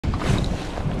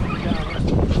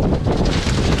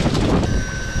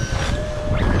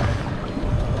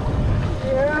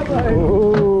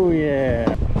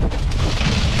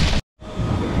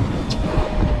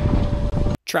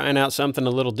Trying out something a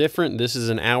little different. This is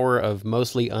an hour of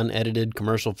mostly unedited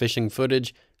commercial fishing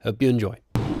footage. Hope you enjoy.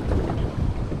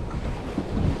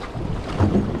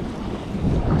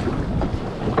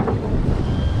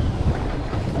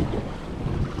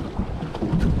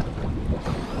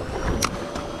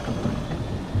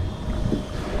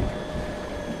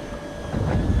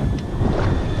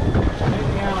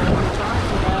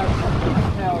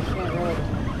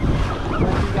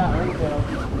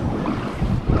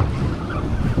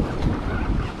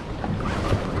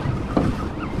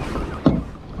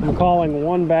 I'm calling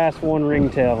one bass, one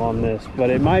ringtail on this, but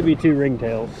it might be two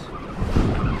ringtails.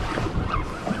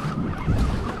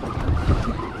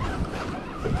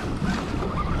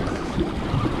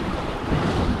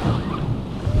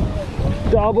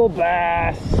 Double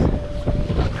bass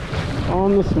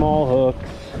on the small hooks.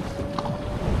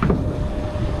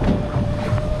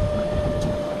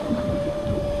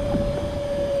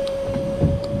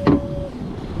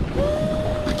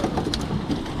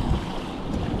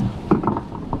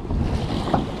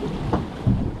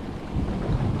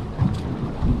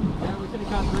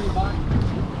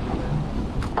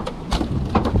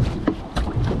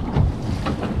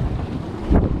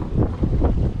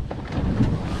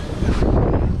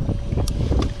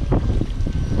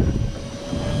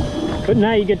 But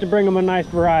now you get to bring them a nice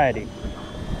variety.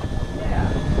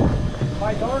 Yeah.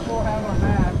 By dark we'll have our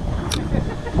map.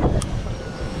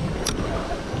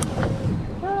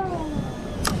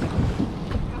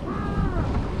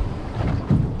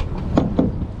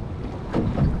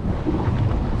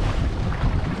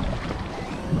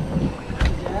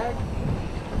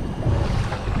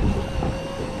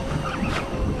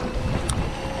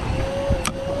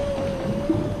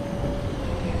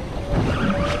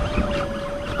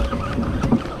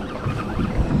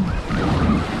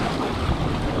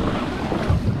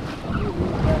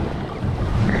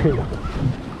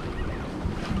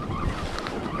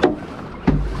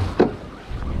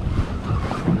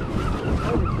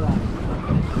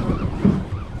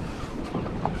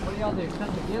 What do y'all do?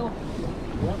 Cut the gill?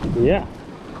 Yeah.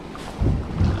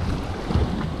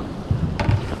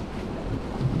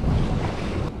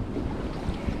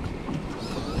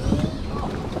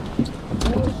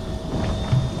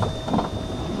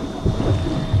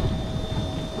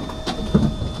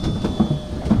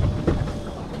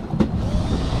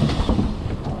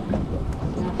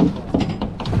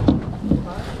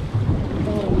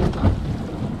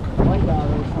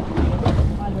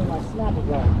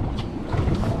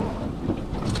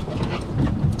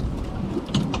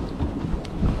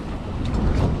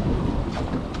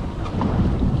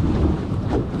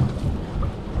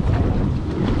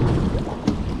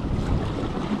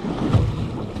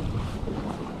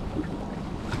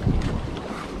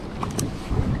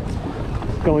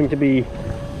 Going to be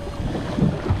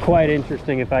quite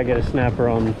interesting if I get a snapper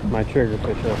on my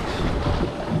triggerfish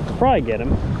hooks. Probably get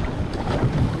him.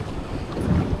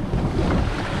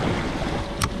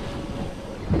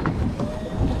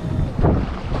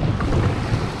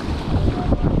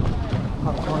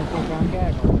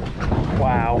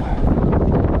 Wow.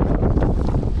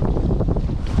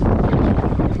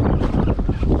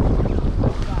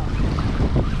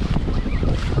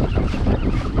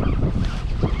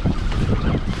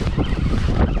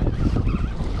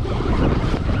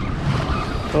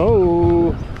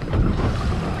 Oh.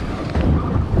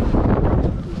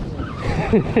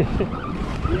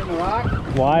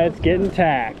 Wyatt's getting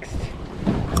taxed.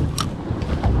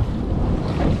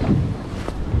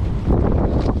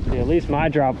 Yeah, at least my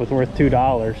drop was worth $2.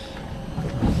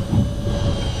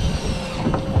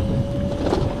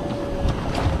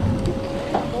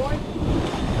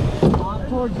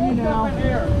 Towards you now.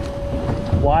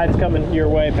 Wyatt's coming your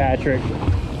way, Patrick.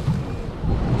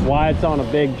 Wyatt's on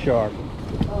a big shark.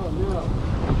 Oh no.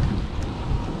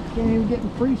 Can't even get in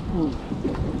freeze proof.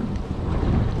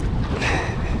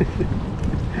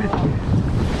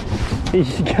 You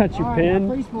got your pin?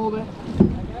 Freeze pulled it.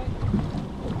 Okay.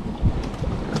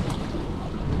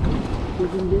 We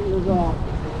can get yours off.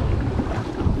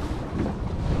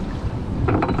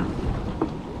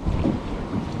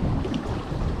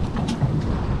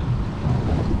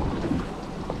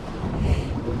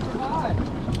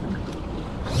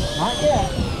 Not yet.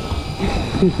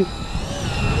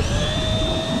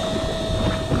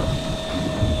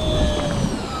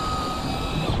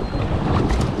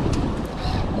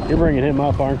 You're bringing him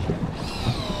up, aren't you?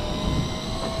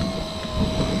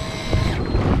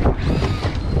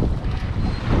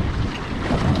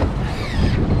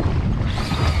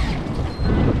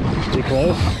 Is he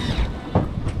close?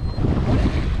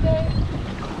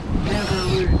 Never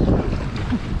lose.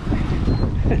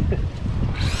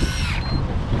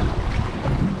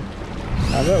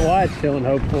 I Quiet, chill, and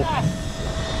hopeful.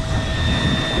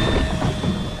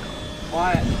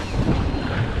 Quiet.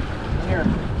 Here.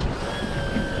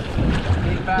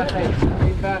 Big fat face.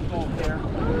 Big fat folk there.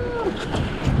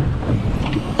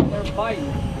 They're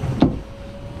biting.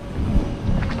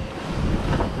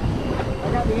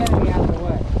 I got the enemy out of the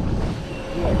way.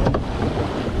 Good.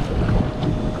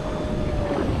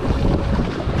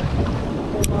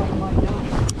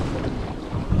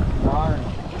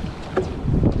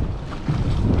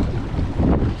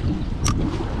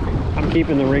 I'm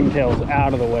keeping the ringtails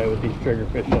out of the way with these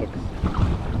triggerfish hooks.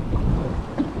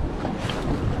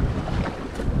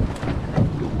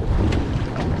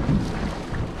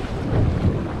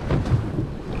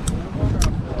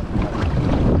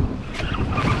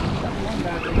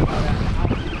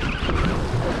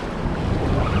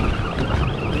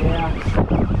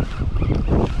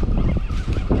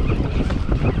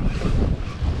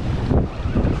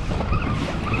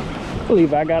 I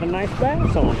believe I got a nice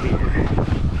bass on here.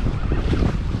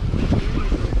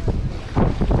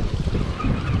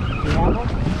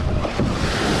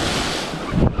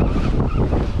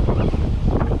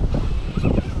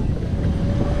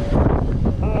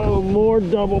 Oh, more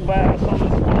double bass on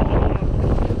this one.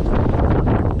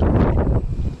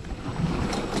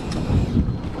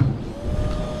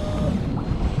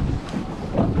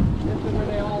 This is where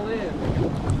they all live.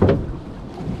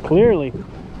 Clearly.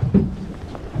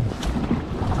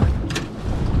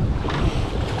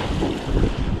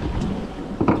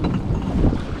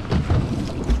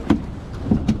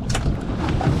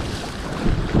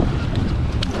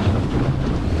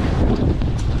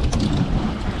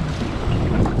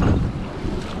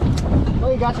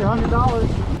 Well, you got your $100. You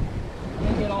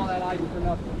didn't get all that item for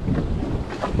nothing.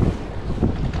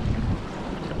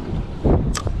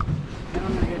 Then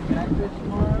I'm gonna get jackfish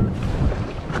tomorrow.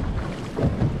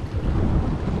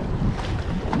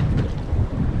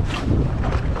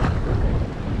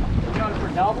 You going for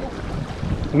double?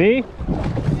 Me?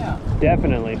 Yeah.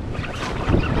 Definitely.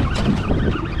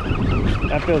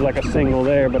 That feels like a single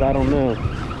there, but I don't know.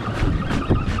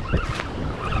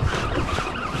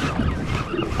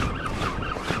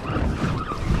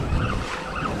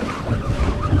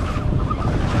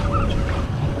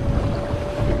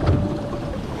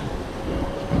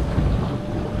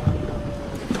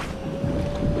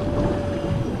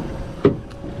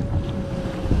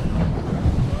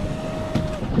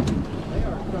 They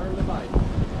are starting to bite.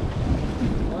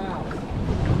 Wow.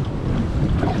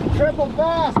 Triple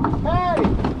bass, Patty! I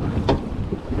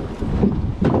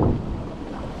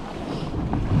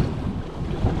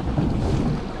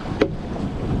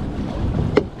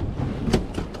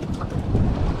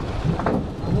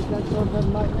think that sort of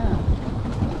doesn't bite now.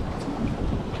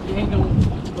 You ain't gonna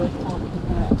break off the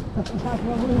back. That's not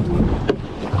gonna lose you.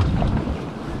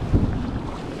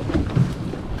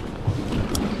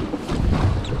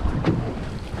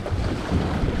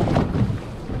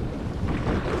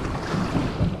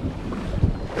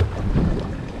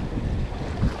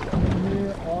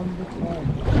 On the phone.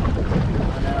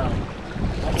 I know.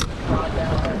 I just trot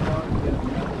down there and run and get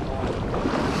another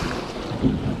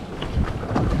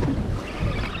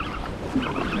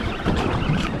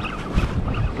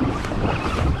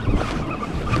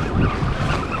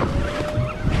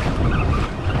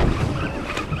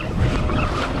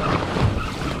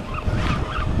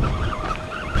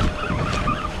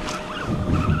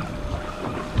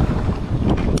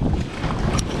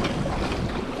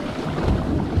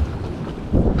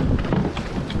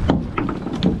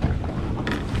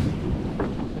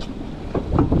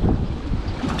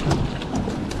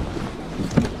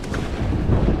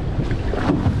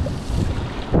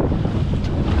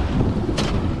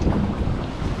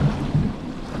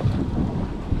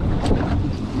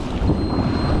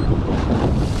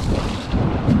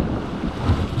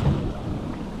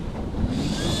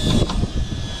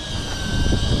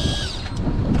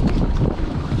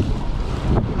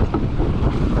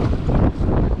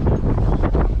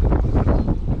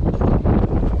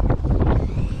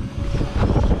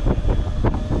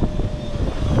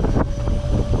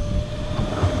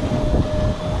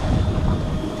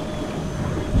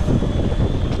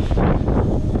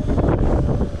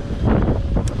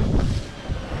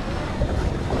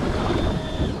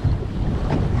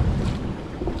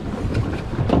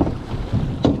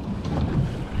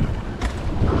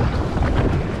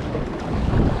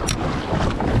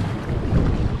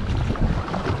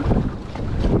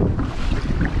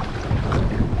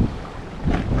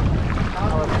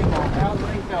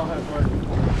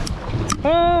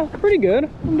Pretty good.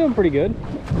 I'm doing pretty good.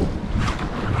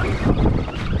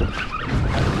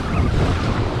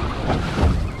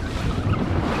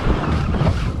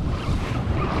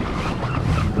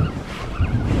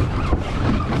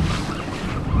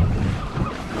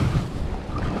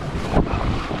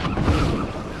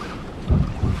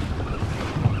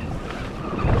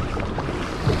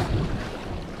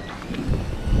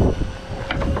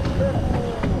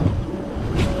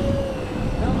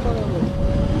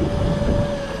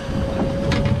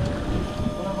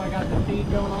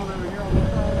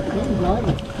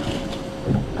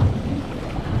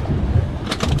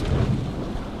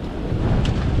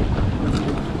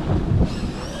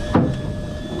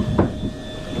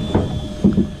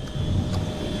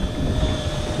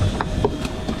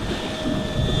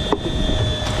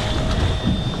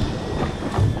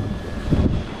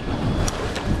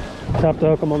 tough to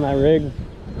hook them on that rig.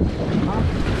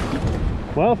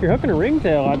 Well, if you're hooking a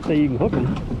ringtail, I'd say you can hook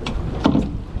them.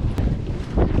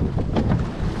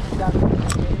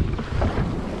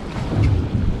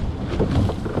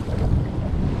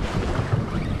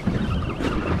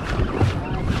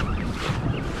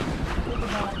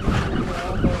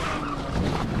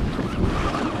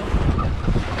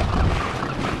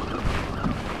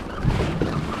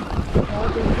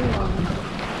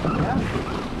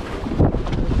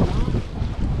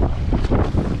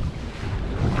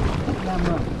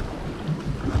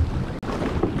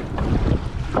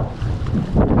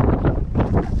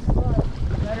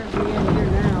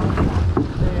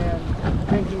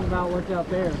 What's out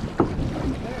there?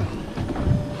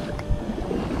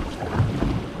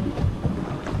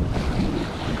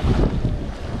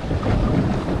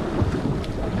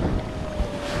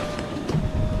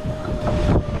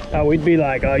 Oh, we'd be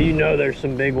like, oh, you know there's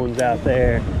some big ones out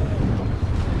there.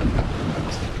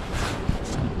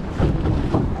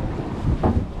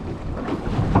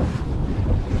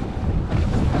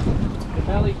 The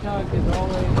belly tug is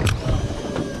always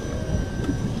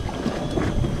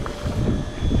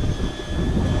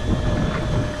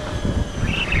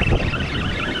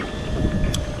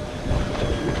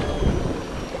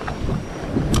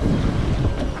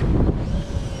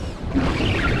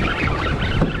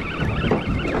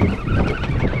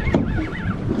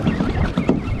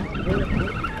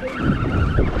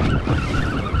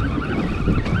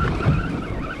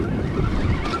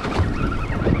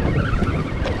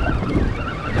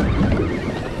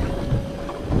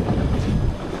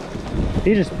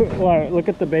He just put, well, look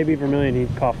at the baby vermilion he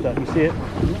coughed up. You see it?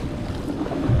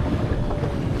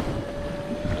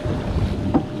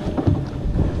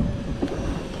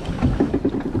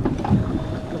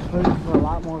 the food for a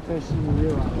lot more fish than you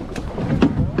realize.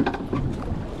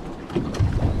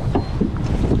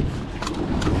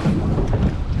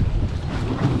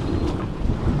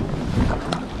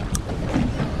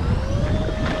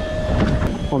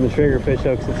 On the triggerfish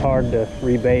hooks, it's hard to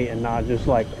rebait and not just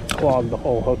like clog the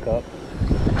whole hook up.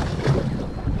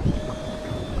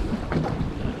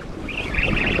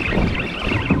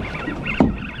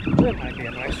 That might be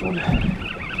a nice one. That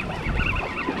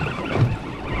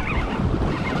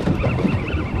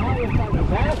looks like a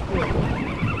bass fish.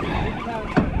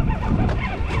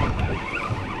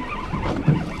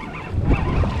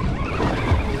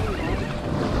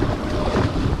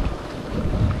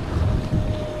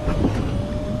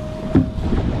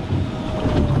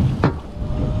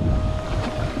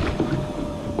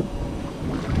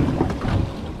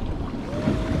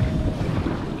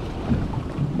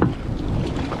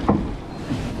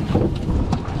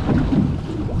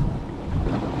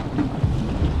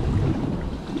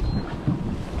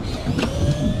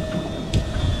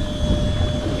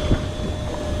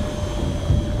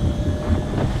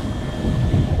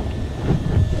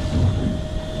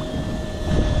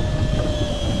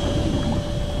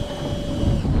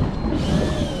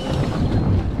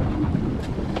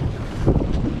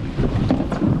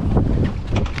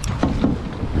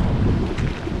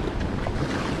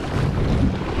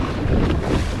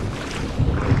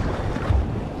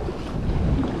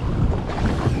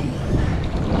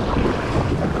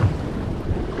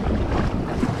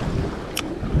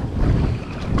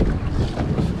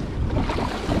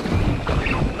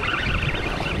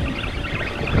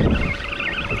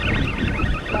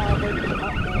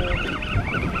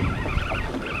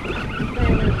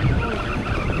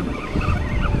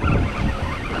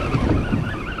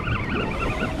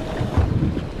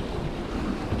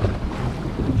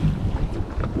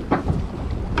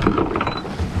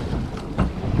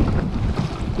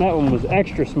 That one was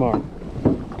extra smart.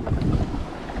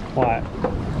 Why?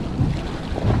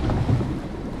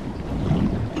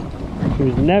 He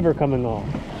was never coming off.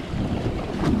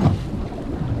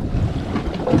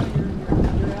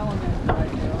 Your element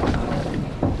right now.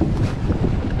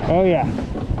 Oh yeah.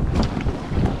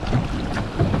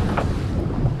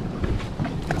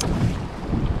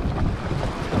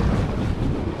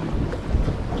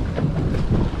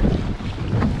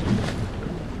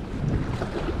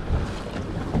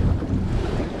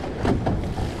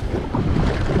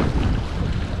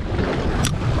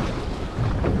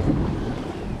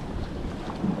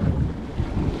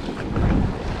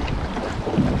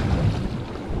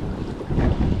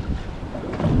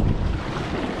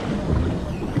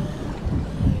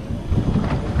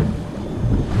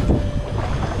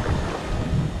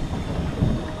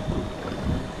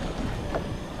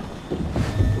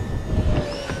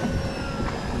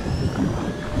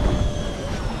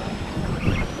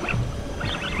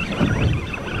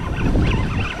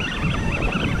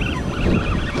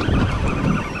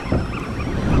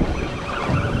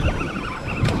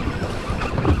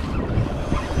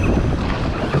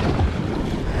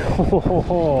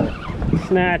 Oh,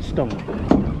 snatched them.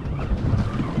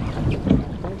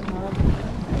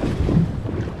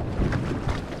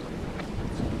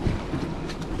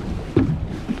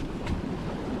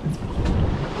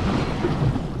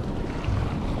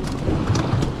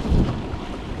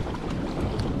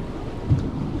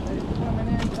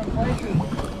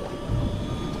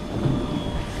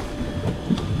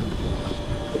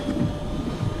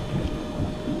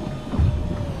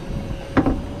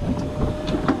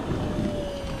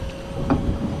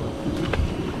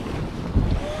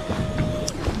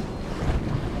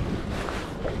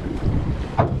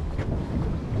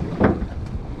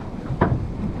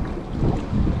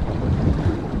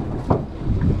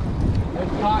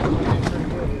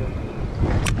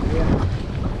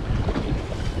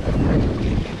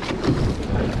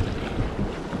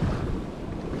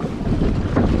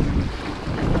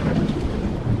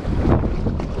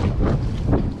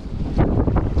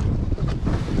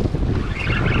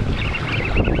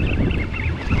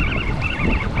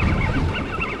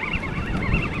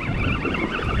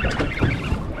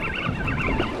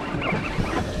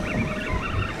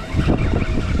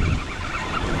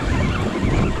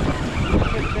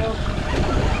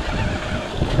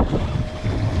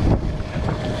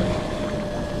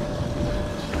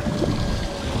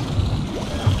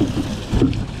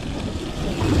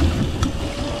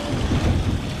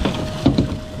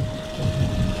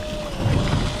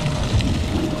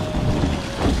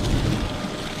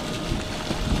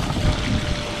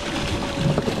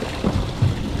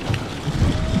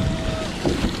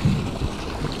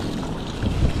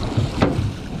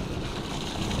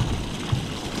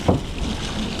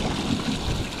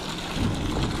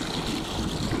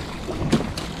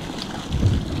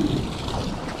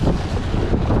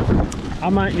 I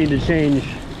might need to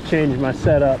change my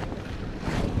setup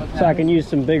so I can use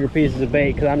some bigger pieces of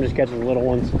bait because I'm just catching the little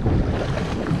ones.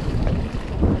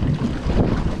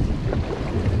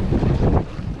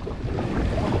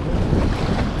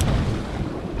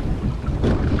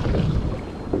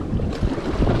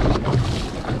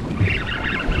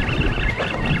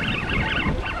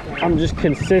 I'm just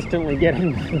consistently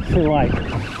getting like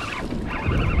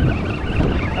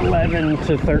 11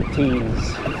 to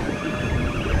 13s.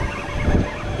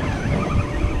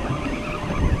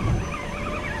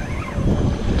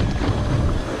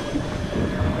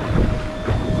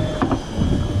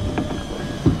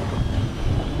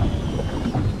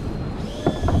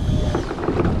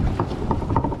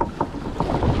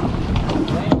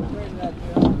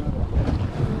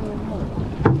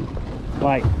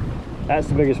 Like, that's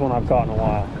the biggest one I've caught in a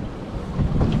while.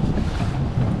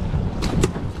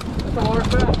 That's a hard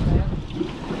bass, man.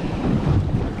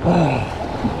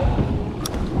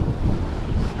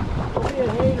 Don't be a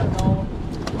hater, Nolan.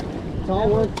 It's all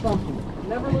worth something.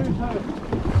 Never lose hope.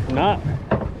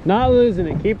 Not losing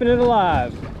it, keeping it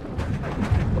alive.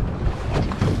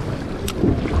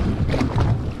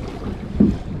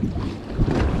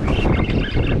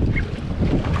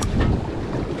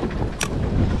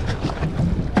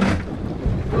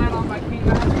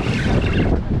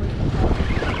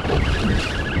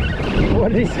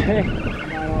 What did he say?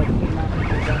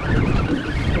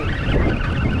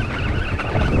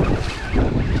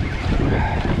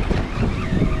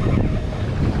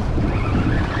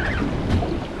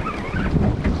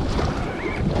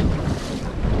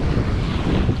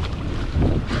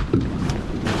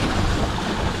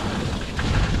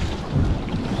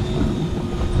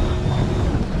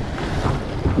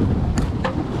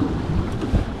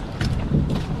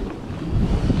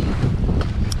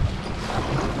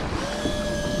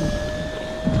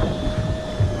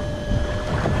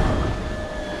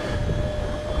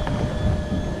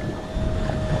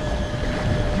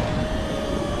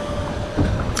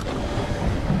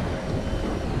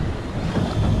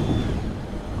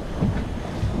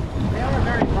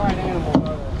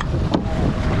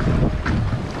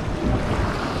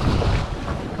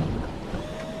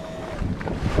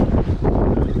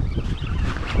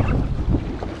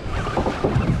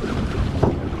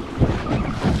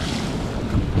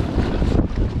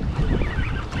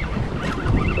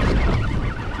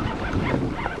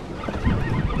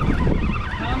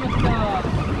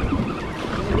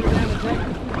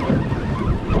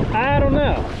 I don't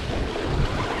know.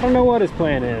 I don't know what his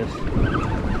plan is.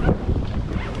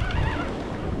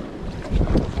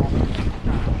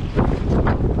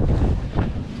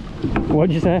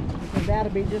 What'd you say?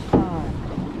 That'll be just fine.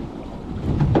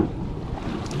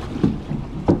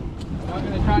 We're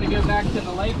gonna try to go back to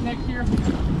the lake next year.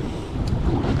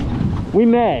 We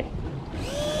may.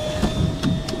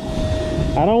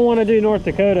 I don't want to do North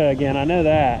Dakota again. I know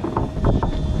that. You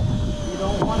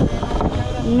don't want to do North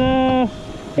Dakota? No.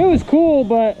 It was cool,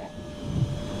 but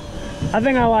I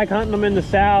think I like hunting them in the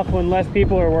south when less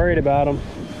people are worried about them.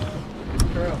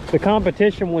 True. The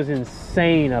competition was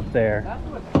insane up there. That's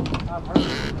what I've heard.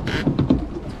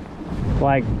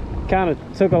 Like, kind of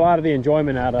took a lot of the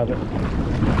enjoyment out of it.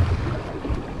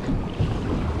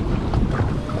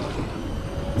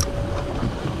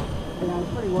 Yeah,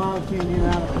 it's pretty wild seeing you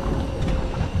out of it.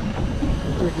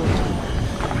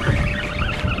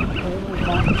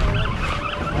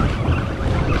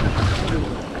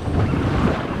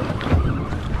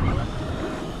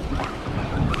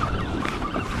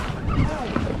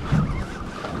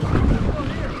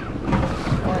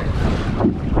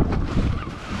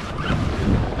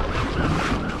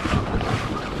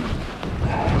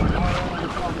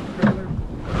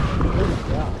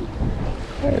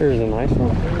 There's a nice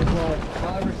one.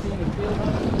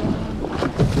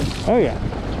 Oh yeah.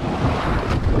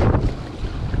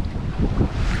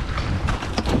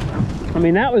 I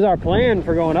mean, that was our plan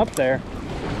for going up there,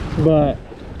 but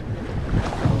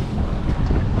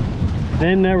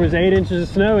then there was 8 inches of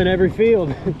snow in every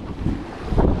field.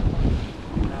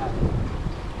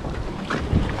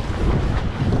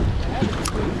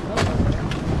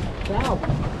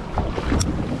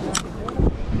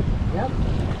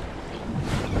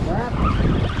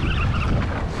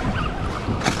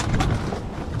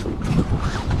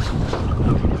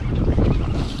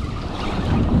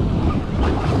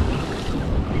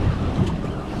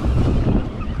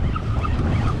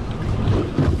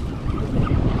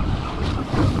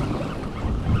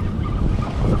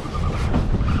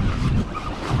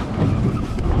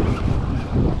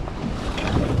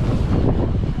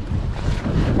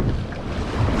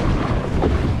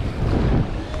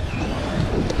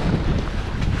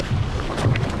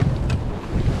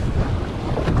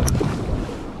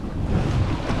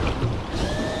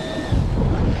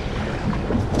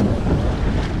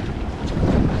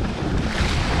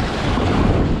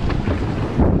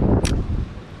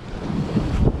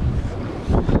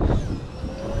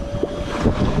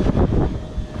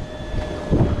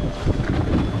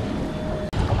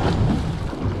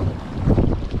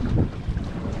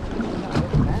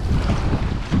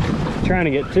 Trying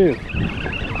to get two.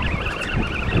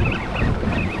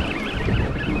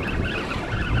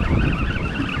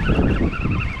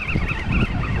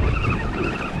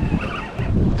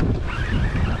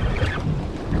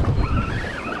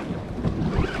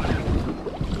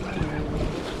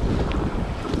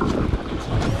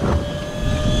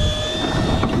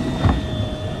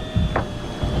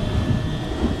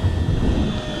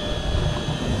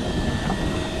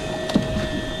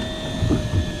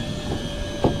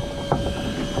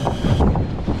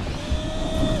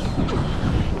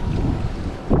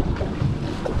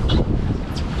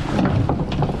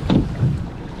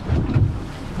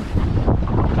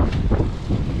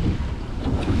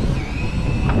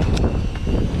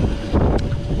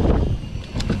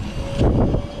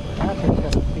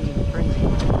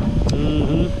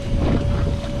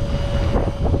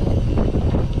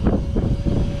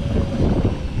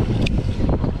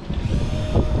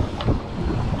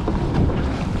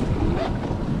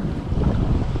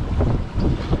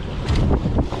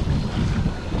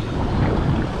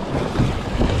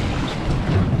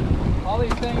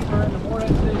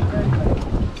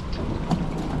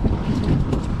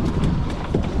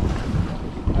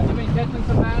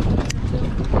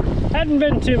 Hadn't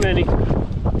been too many.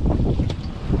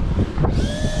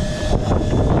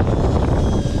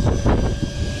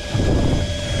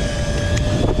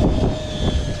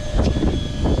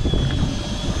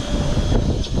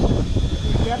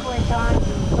 Definitely times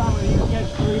in the summer you catch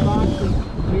 3 boxes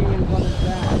being in front of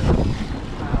that.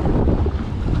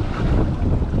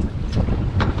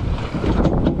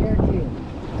 Guaranteed.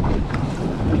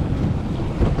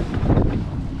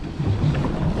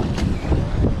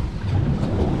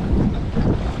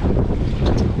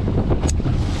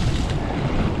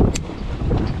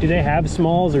 Do they have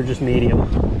smalls or just medium?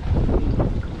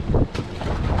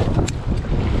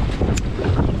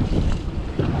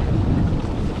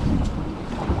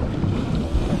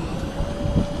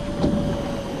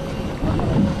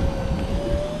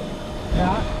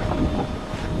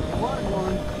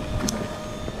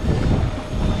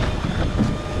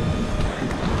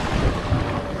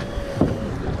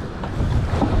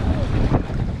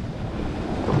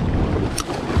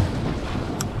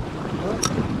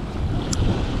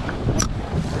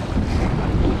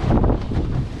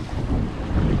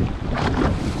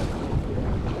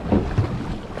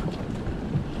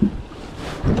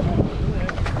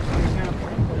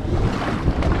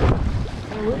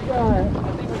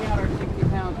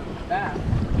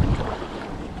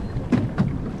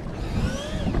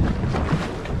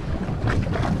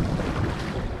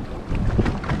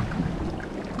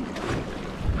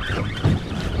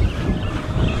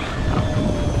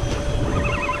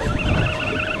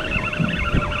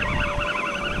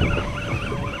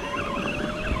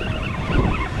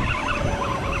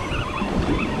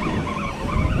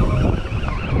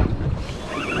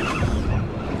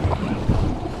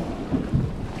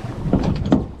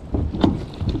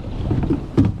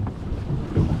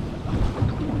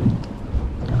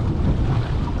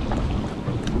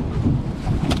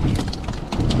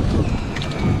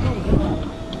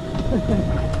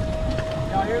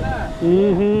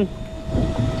 Mm-hmm.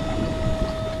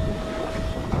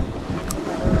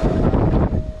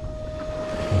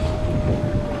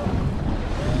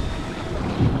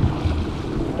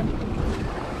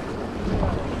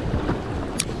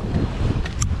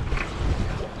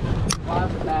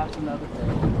 Live bass another day.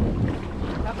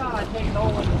 How about I take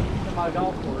Nolan to my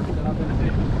golf course that I've been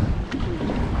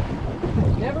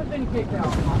fishing? Never been kicked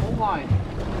out my whole life.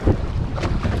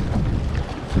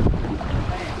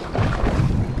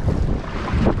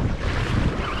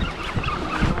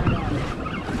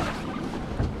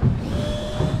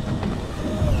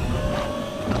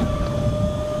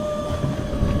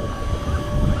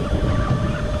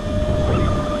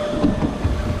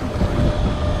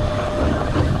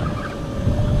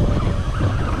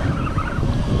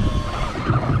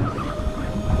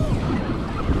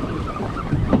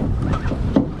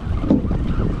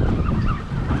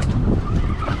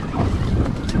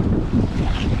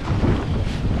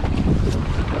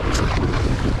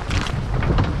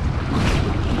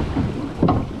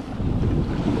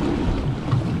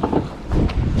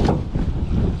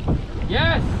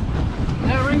 Yes! Is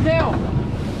that a ringtail?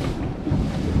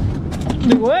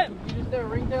 Do what? You just threw a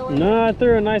ringtail in? No, I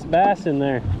threw a nice bass in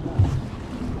there.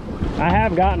 I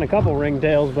have gotten a couple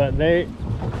ringtails, but I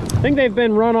think they've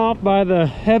been run off by the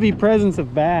heavy presence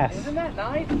of bass. Isn't that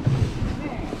nice? Man.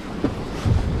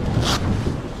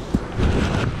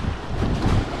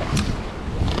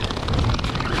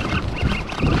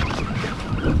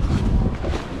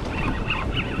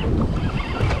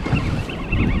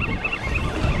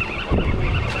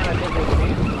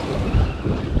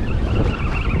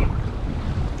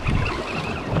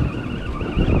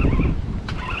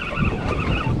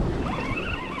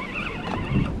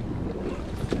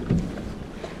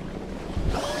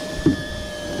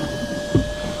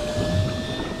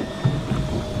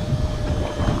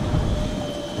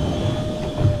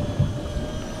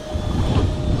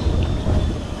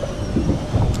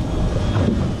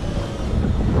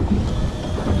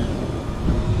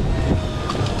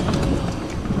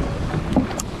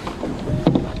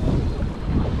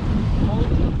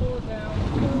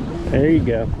 There you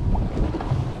go.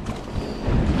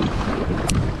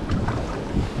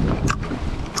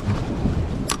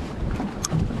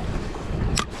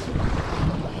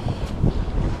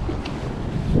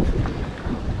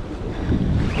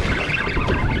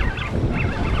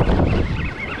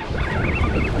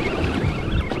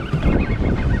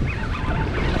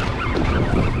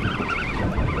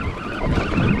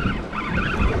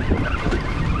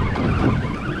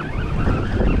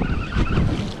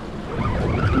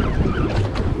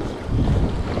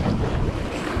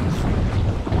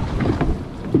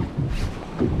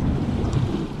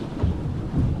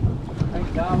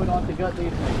 Thank God we don't have to gut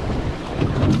these things.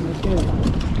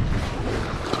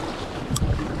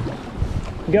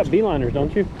 You got beeliners,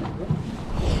 don't you?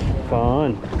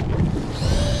 Fun.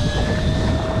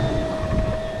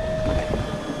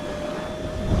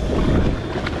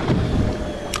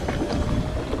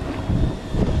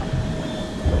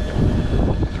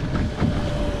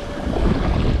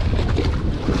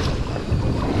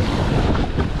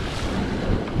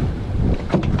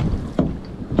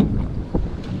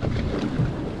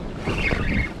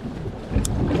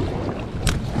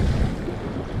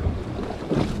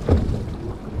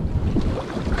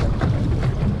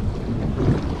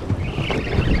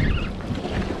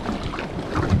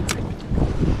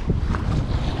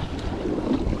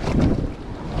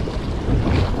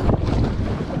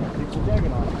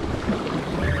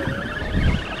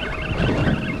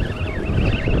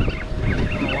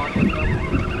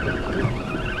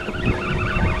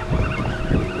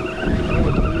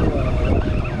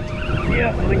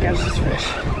 Yeah, let me catch this fish.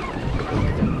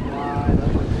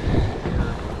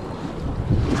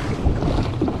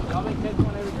 Y'all make catch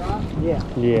one every drop? Yeah.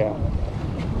 Yeah.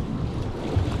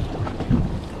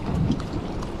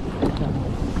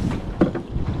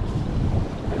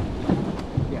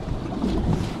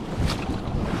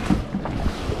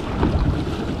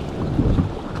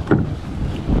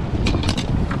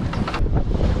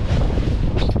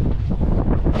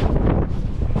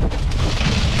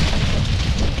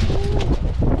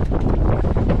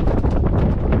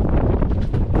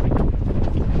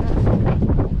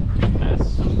 That's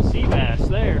Seabass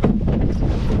there.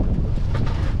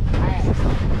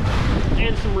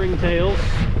 And some ringtails.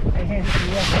 I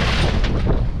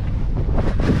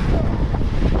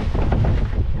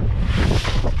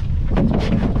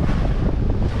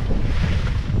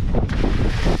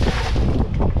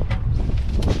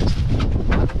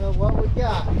don't know what we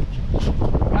got.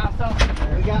 Got something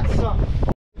there. We got something.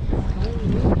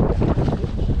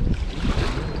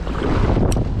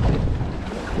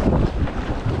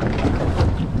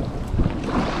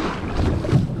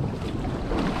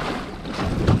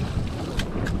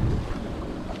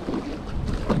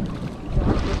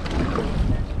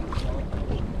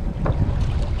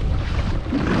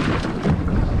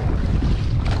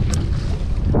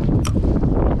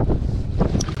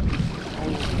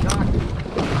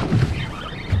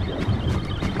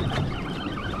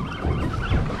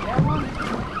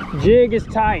 Jig is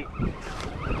tight.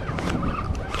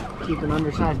 Keeping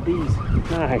undersized bees.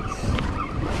 Nice.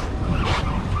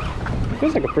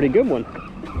 Feels like a pretty good one.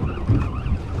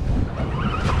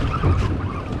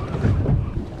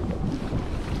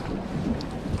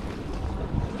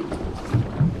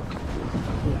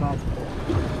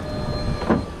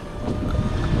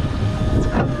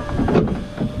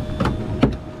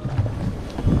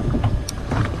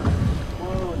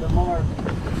 Whoa, the more.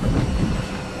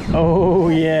 Oh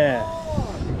yeah.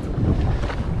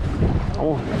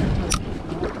 Oh.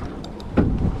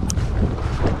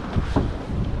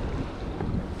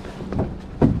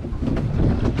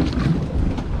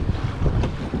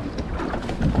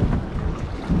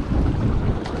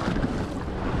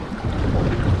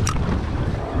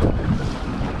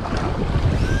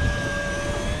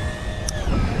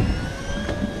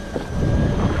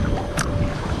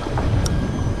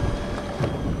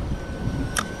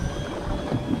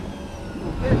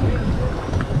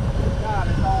 God,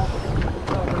 it's all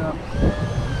covered up.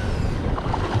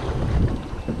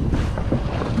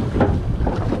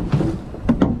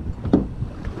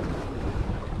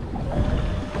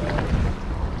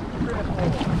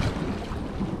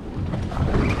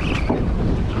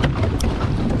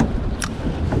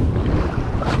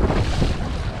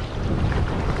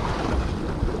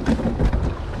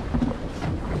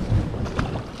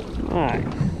 Nice.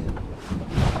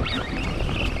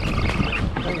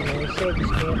 Anyway, save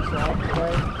this campsite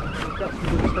today. We've got some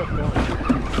good stuff going.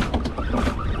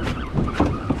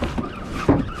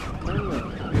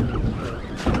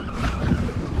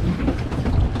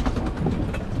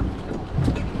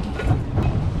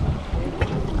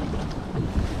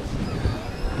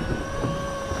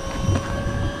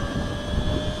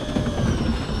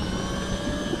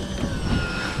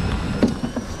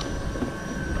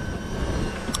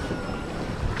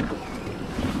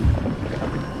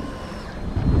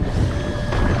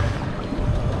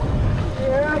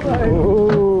 Yeah, buddy.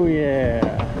 Oh yeah.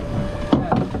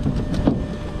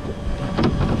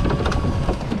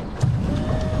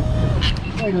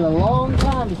 Waited a long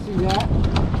time to see that.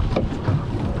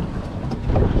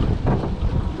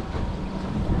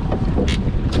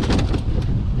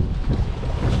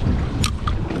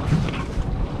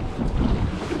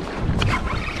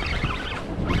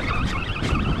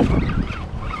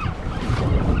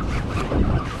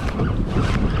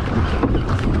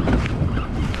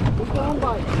 Keep on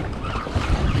biting.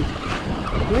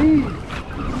 Please.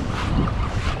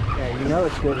 Yeah, you know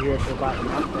it's good here if they're biting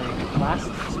that thing. Last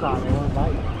spot they weren't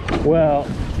biting. Well,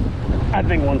 I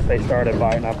think once they started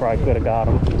biting, I probably could have got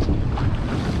them.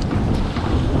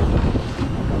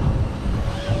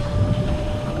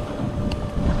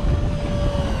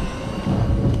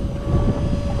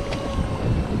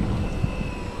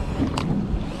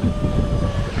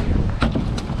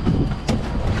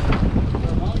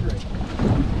 They're hungry.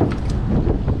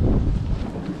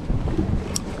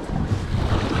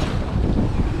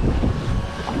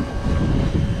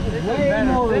 Way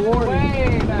more rewarding.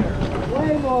 Way better.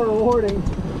 Way more rewarding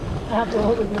after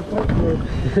holding your foot through.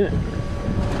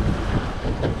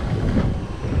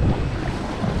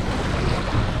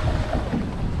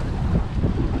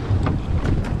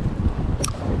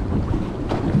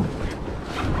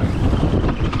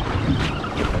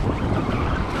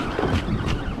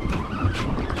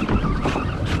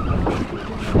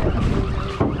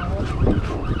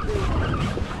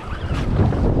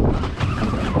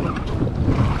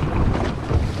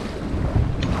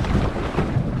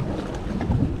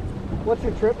 What's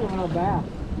your trip limit on bass?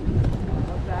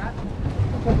 What's that?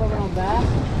 Trip limit on bass?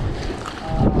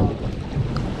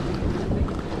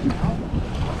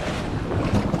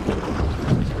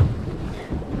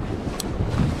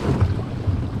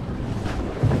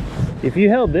 If you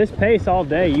held this pace all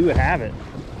day, you would have it.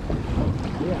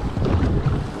 Yeah.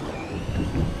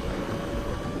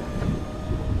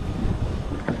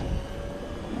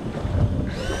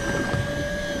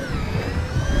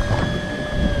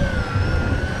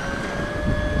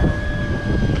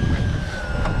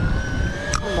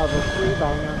 Another three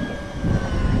banger.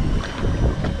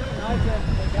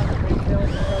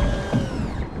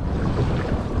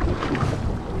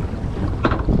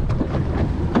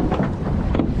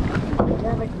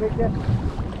 Yeah, makes a big difference.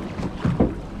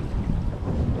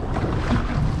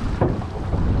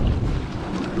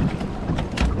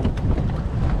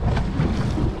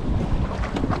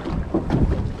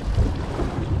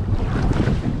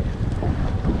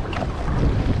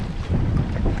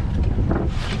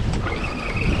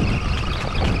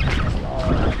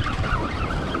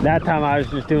 That time I was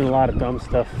just doing a lot of dumb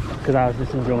stuff because I was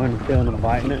just enjoying feeling them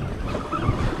biting it.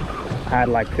 I had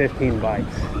like 15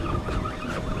 bites.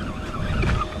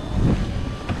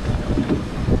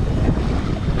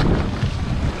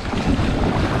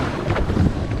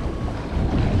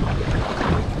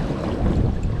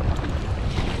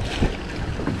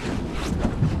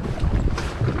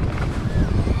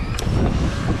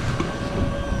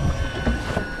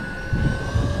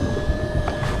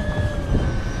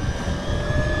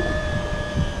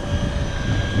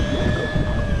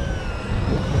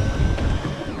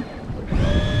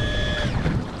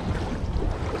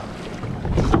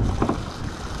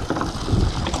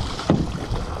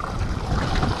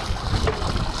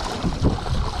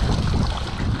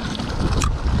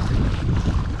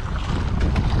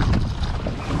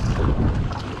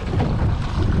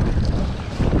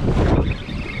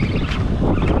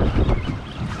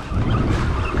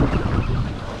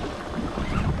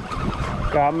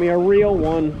 Caught me a real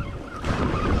one.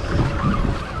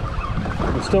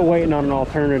 I'm still waiting on an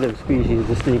alternative species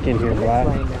to sneak in here, but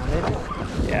Laying down, isn't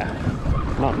it? yeah,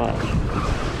 not much.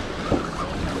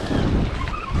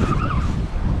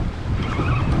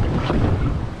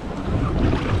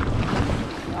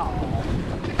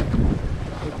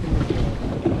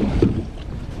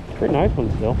 Pretty nice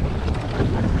one still.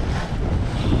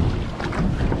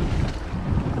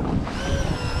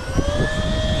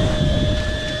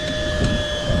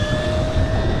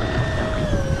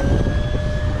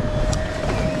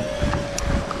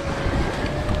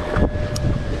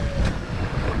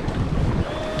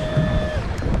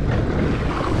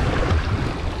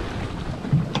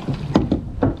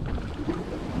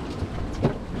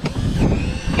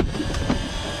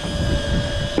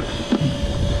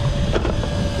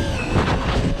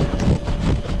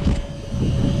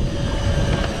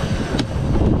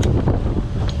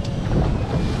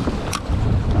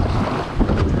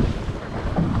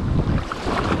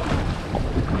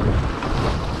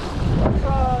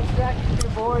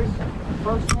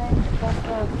 First name,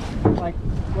 that's like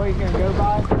what you're gonna go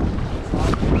by.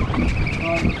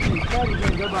 Instead you're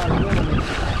gonna go by a middle name.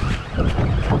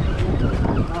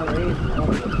 Not an age.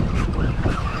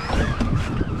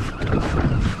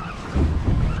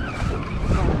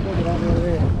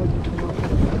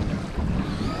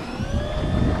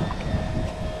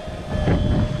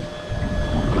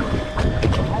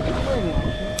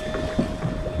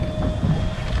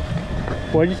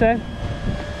 What'd you say? I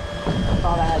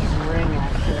thought I had some ring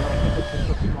actually, like it's just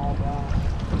a small bass.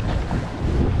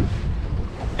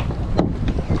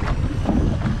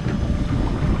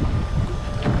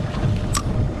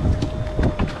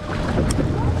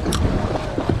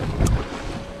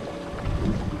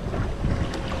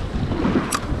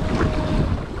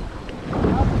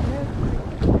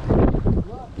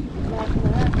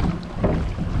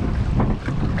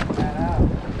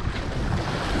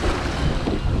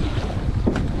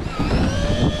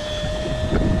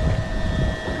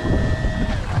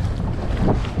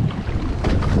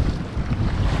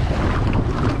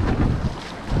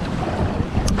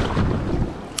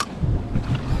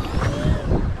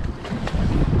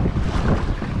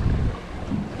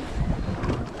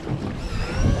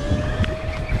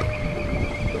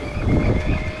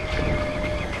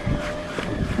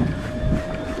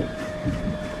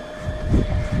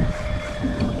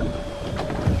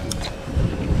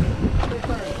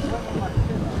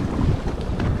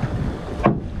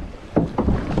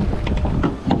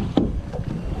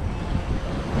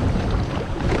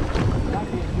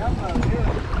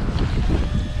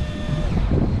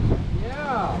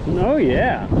 Oh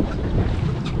yeah.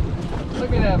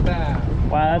 Look at that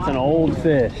bass. Wow, that's an old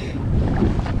fish.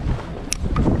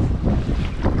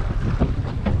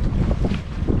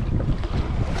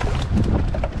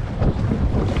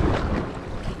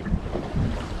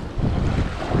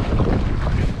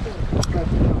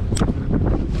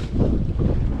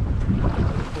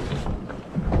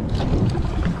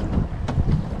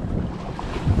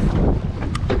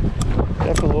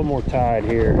 Definitely a little more tide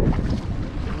here.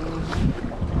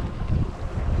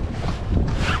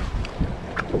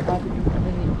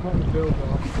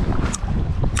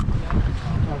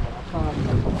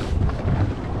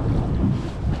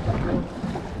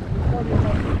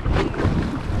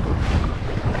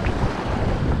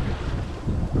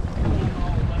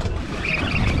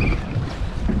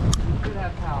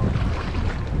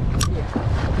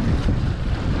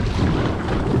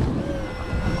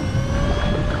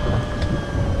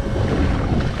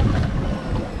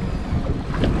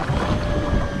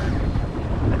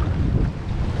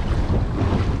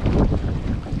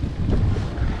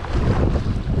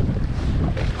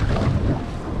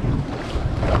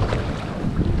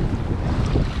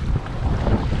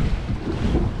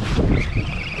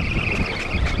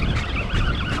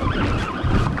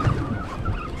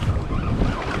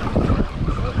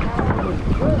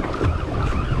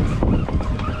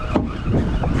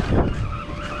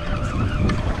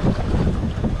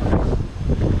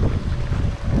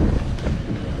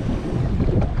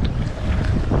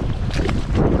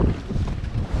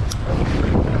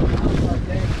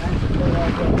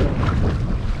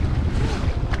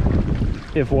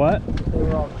 If what? They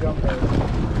were all jumping.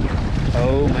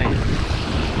 Oh man.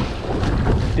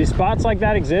 Do spots like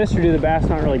that exist, or do the bass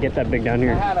not really get that big down I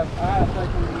here? had a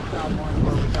section in East Town one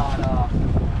where we got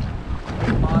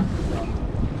monsters on.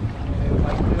 And it was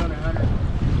like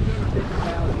 250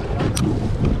 pounds.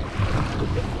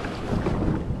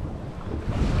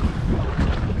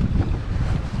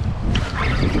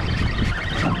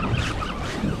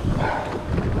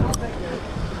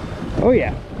 Oh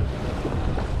yeah.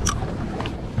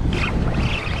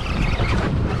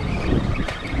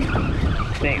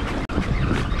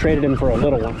 traded him for a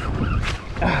little one.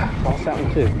 Ah, lost that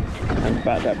one too. I'm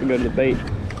about to have to go to the bait.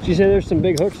 Did you say there's some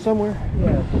big hooks somewhere?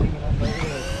 Yeah.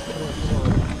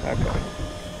 Okay.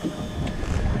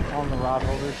 On the rod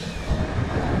holders.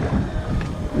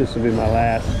 This will be my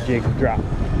last jig drop.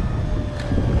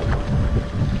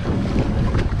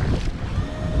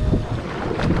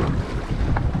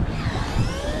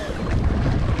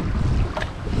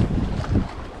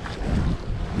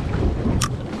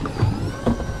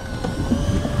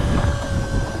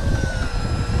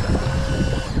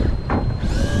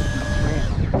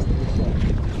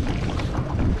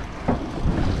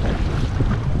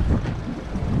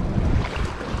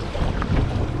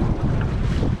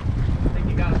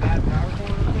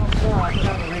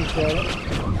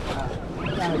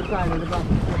 Excited about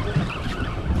the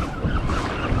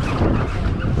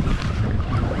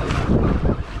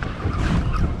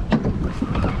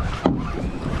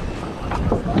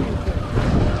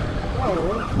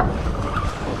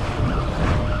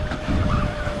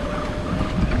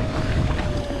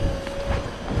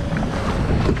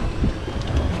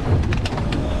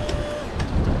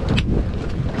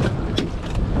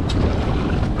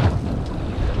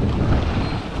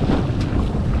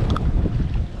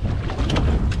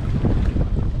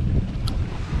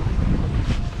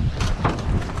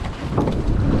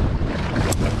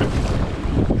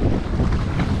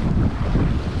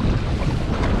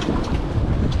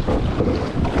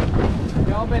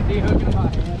de-hooking my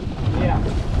hand. Yeah.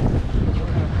 We're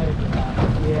gonna pay for that.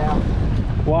 Yeah.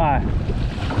 Why?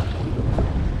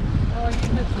 Oh,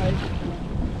 you missed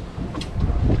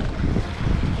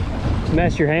me.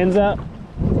 Mess your hands up?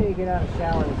 Until you get out of the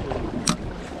shower and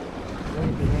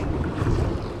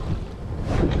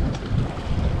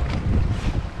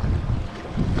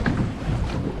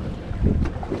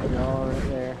all right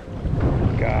there.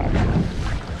 God.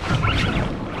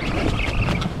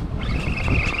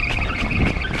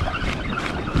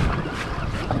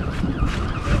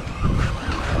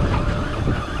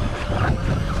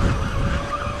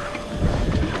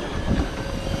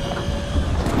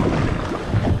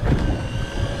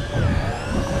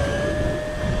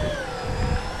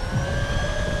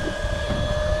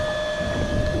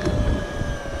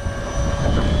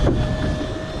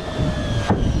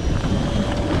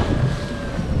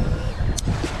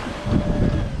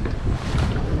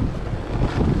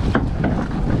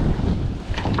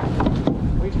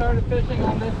 Started fishing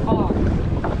on this pond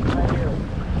right here.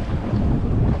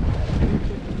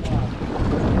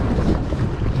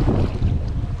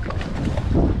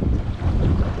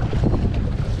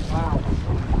 Wow.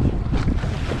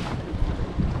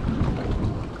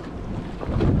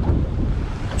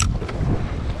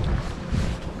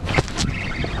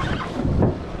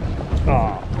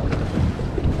 Oh.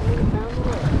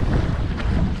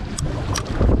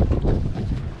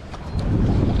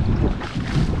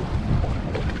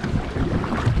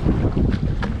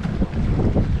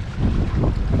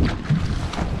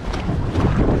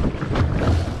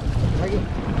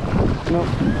 Nope.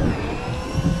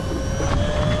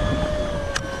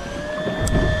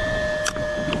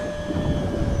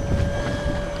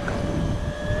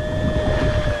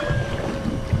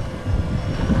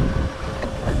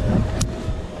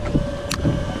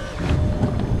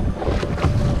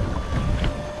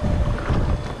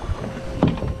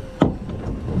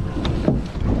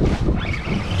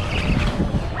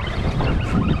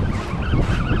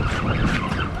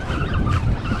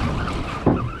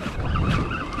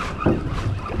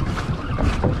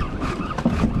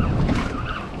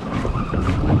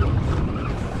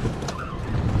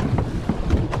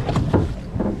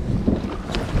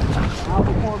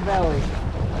 Albacore belly.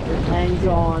 It hangs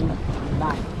on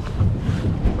nice.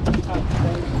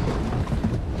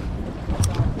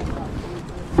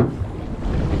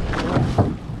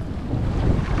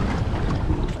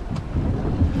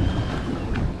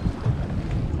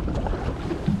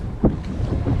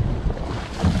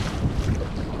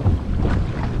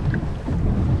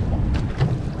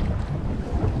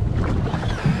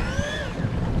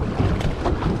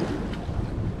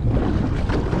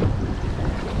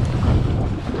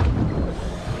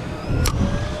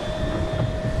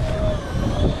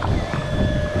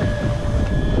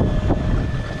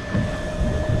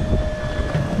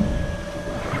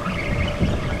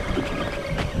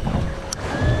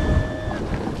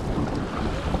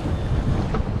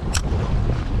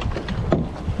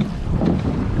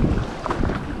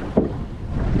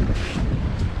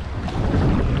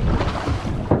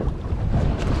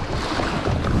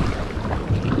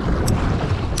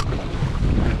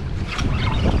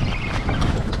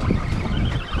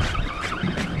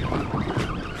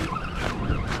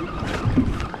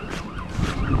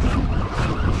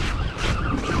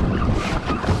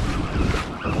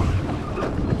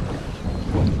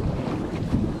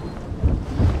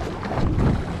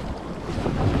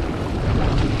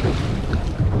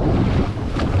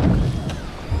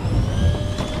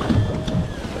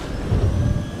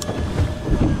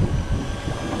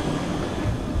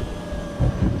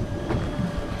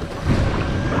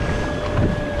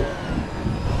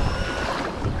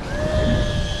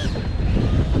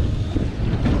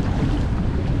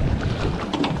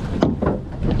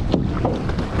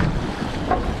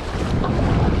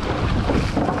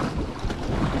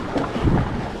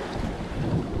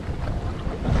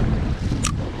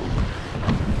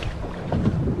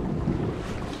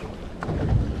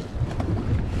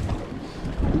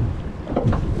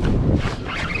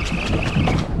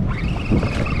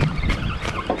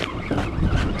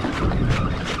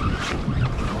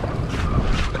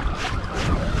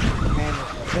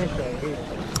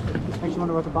 Makes you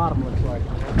wonder what the bottom looks like.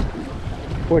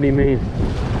 What do you mean?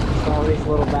 Just all these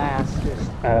little bass just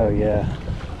Oh yeah.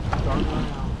 darting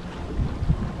around.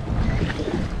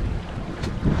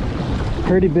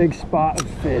 Pretty big spot of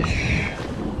fish.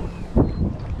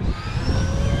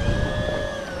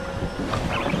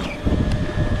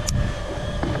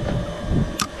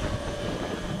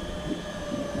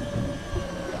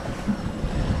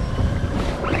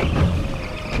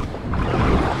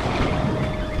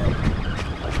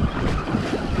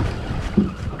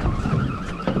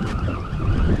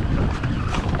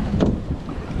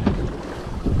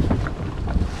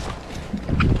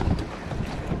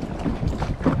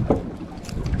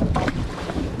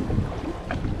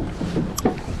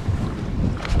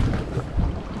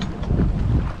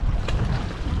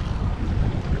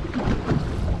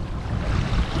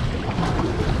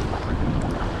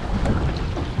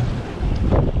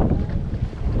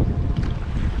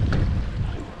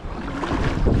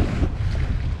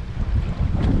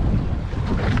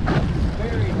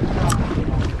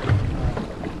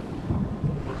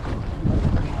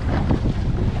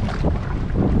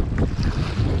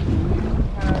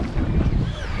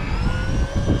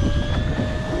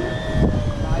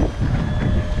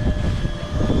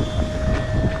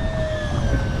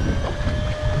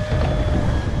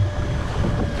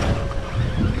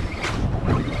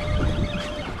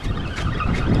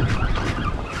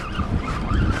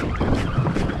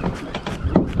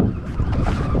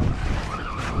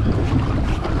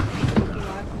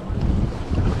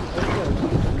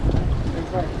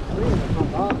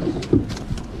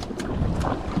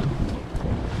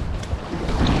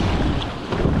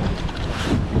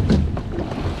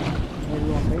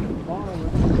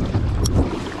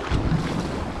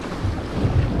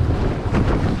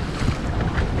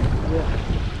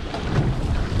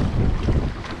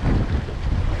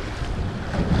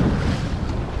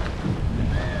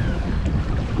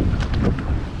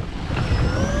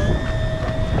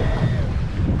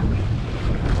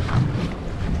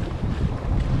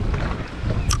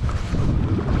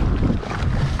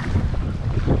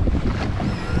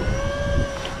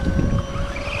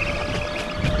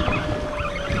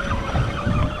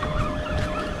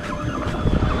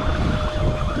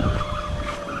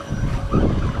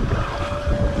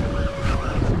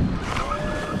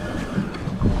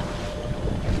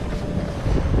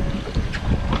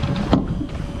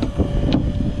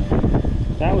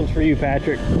 That one's for you,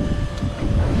 Patrick.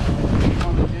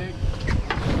 On the jig.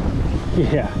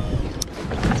 Yeah.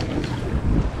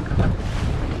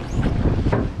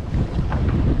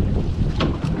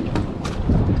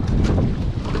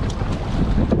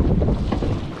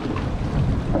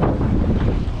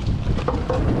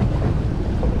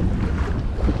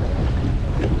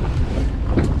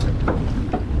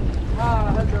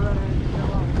 Ah, that's already.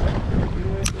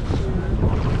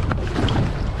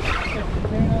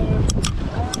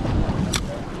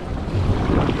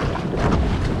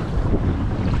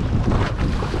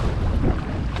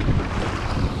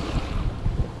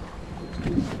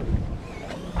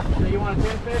 So you want a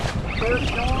 10 fish first,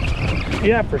 Sean?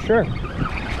 Yeah, for sure. Got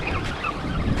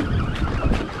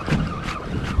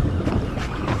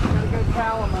a good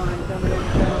pal of mine coming in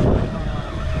town.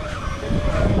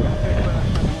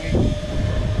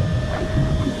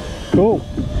 Cool.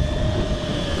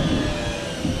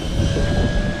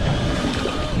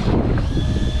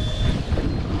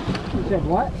 You said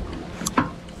what?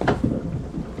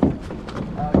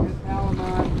 Good pal of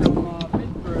mine from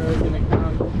Pittsburgh gonna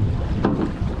come.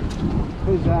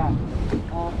 Who's that?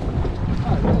 Oh,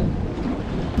 good.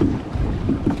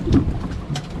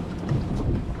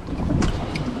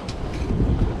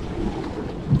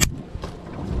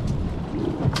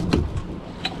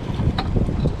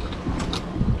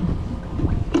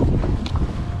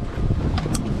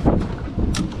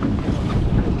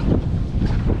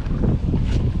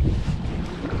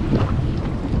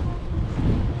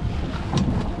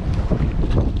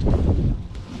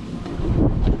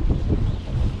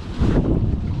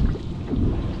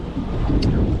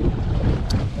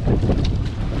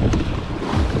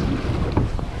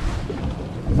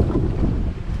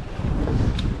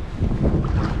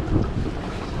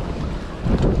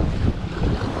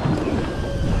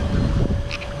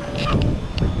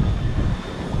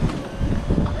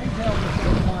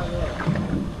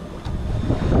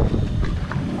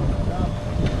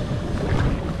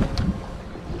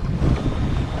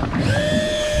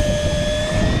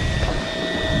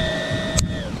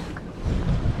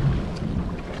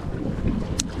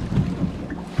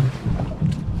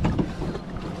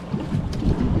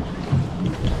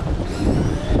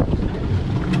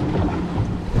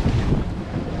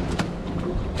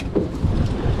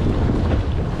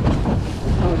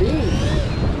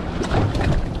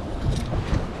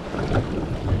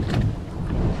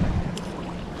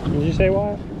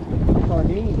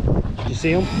 Sardine. Did you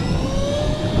see them?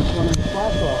 One of the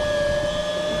flat rock.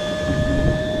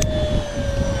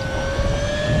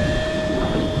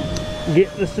 Get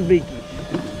the sabiki.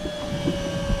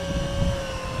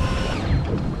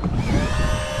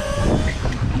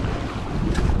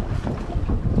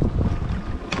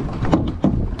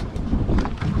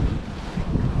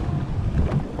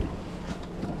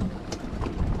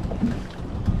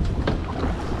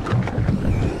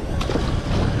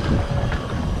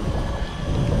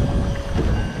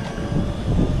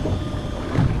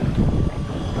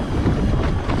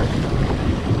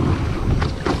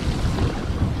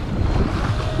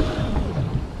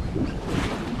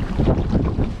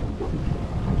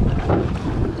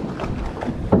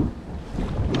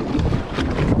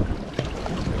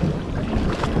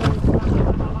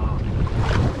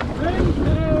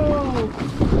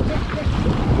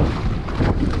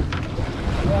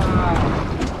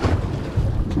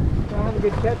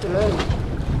 Good catch of those.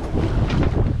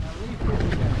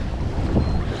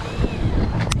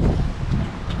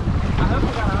 I hope we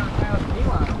got 100,000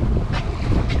 D-line.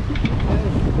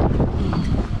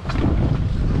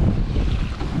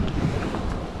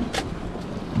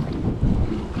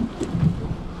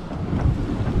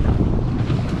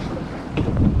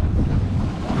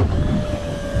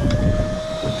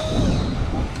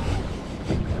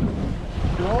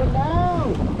 Going down.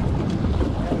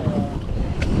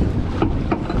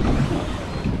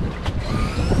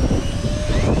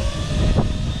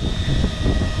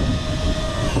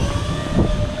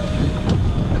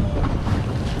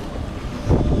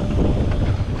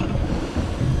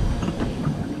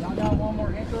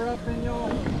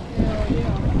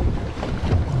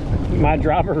 My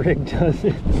dropper rig does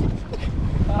it. Look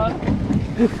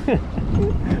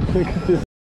at this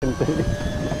thing.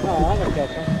 Oh, I'm gonna catch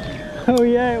him. Oh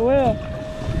yeah, it will.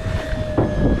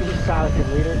 He's Tyler's your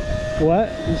leader. What?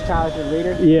 He's Tyler's your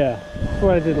leader. Yeah, that's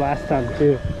what I did last time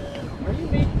too. Are you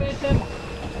big fishing?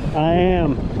 I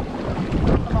am.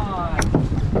 Come on.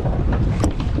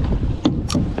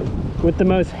 With the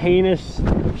most heinous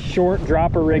short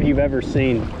dropper rig you've ever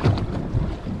seen.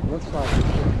 Looks like it's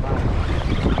pretty high.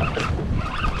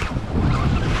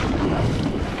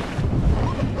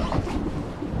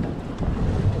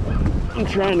 I'm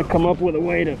trying to come up with a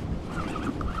way to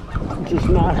just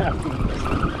not have to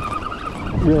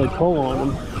really pull on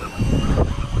them.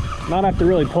 Not have to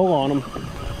really pull on them. You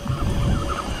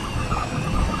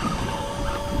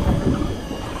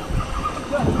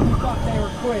thought they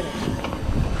were quitting.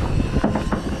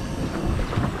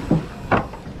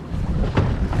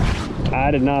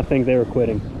 I did not think they were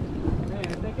quitting. Man,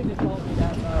 if they could just hold me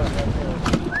that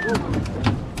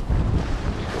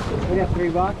we got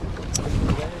 $3.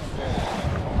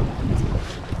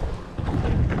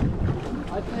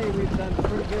 I'd say we've done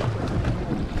pretty good for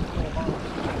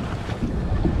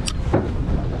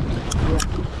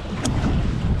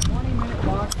 20-minute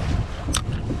box.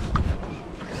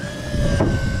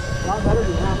 A lot better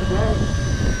than half a day.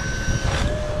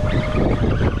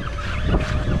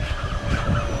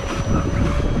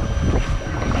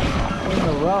 It's a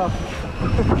rough.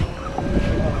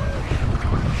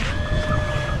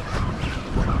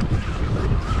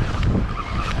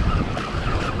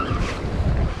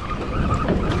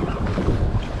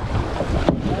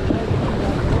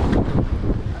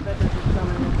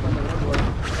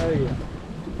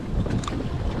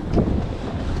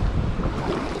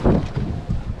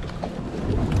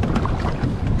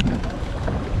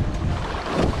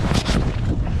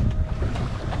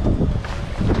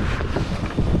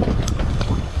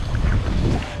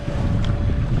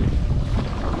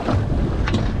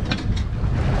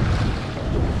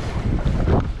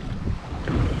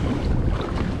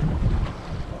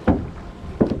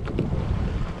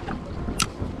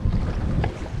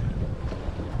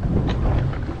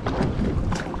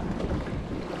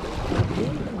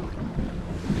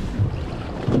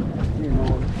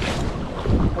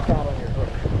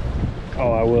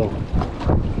 Oh, I will.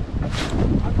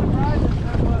 I'm surprised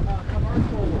there's not much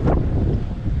commercial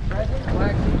present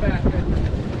black Seabass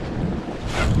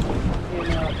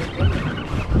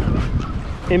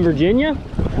In Virginia?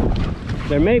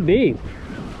 There may be.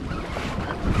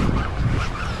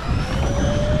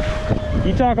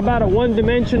 You talk about a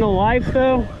one-dimensional life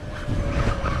though?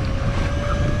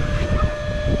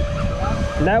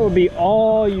 That would be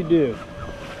all you do.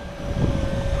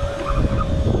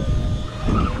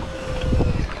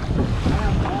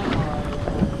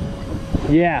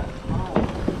 Yeah.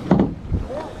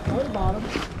 bottom.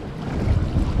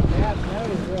 Yeah, that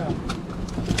is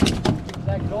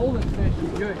that golden fish is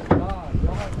good. God,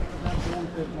 y'all have to think that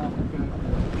goldfish off the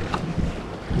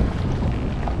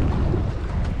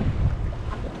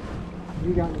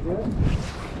You got me good?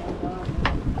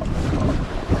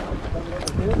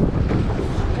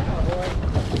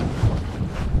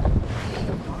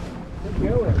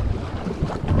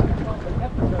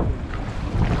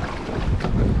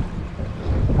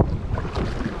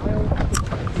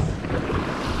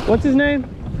 What's his name?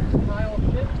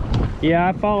 Yeah,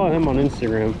 I follow him on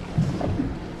Instagram.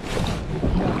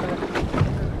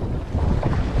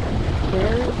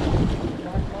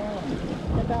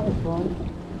 That was fun.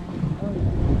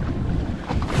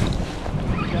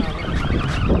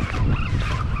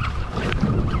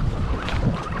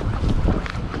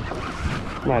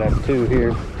 Might have two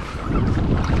here.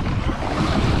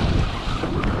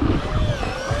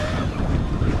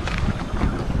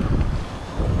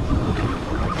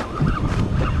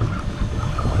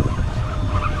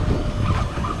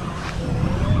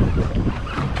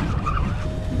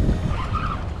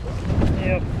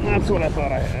 Yep, that's what I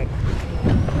thought I had.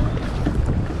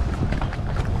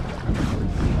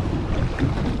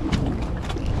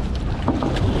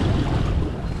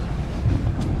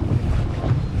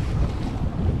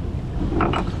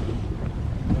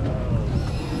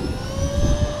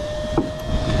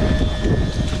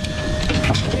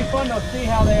 It'd be fun to see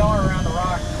how they are around the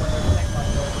rocks when they're thick like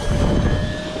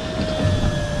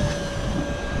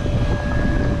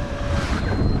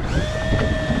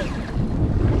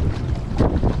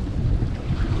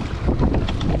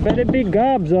I bet it'd be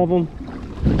gobs of them.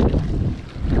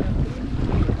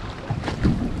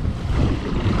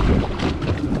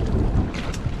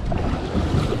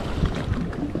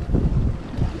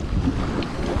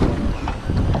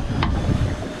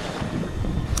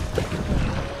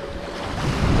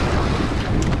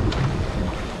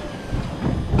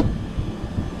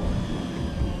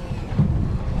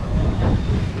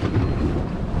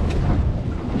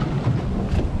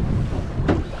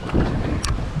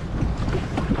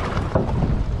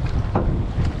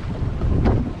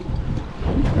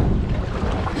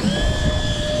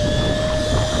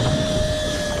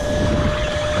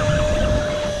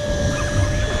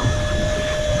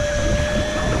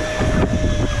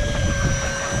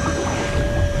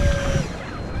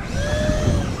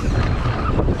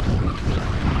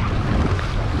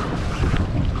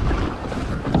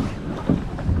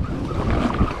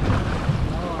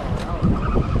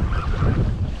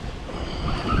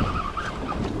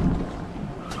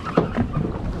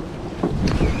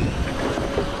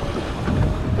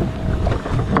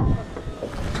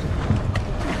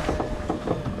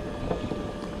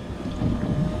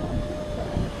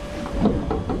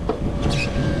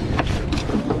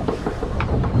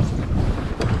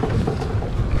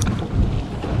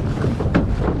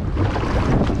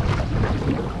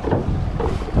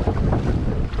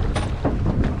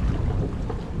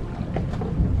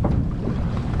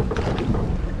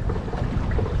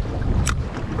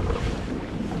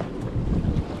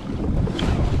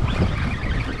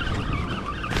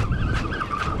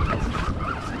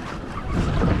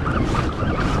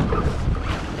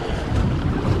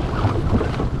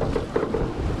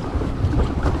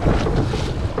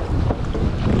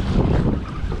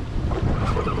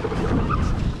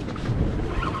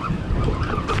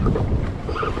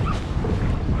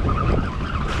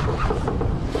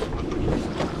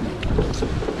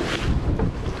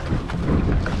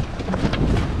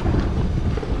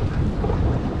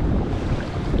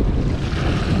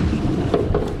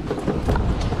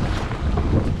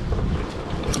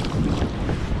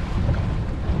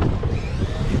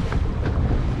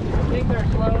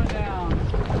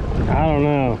 I don't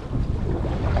know.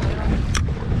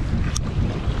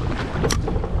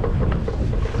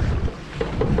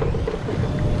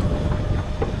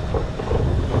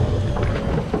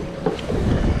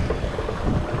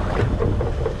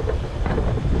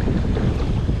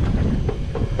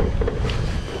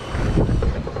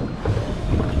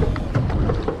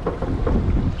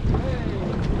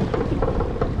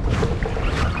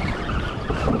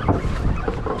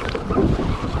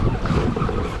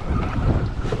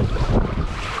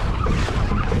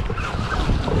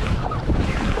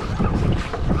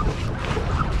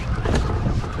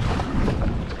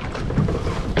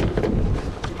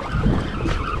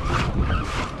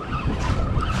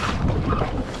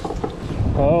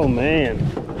 Oh man.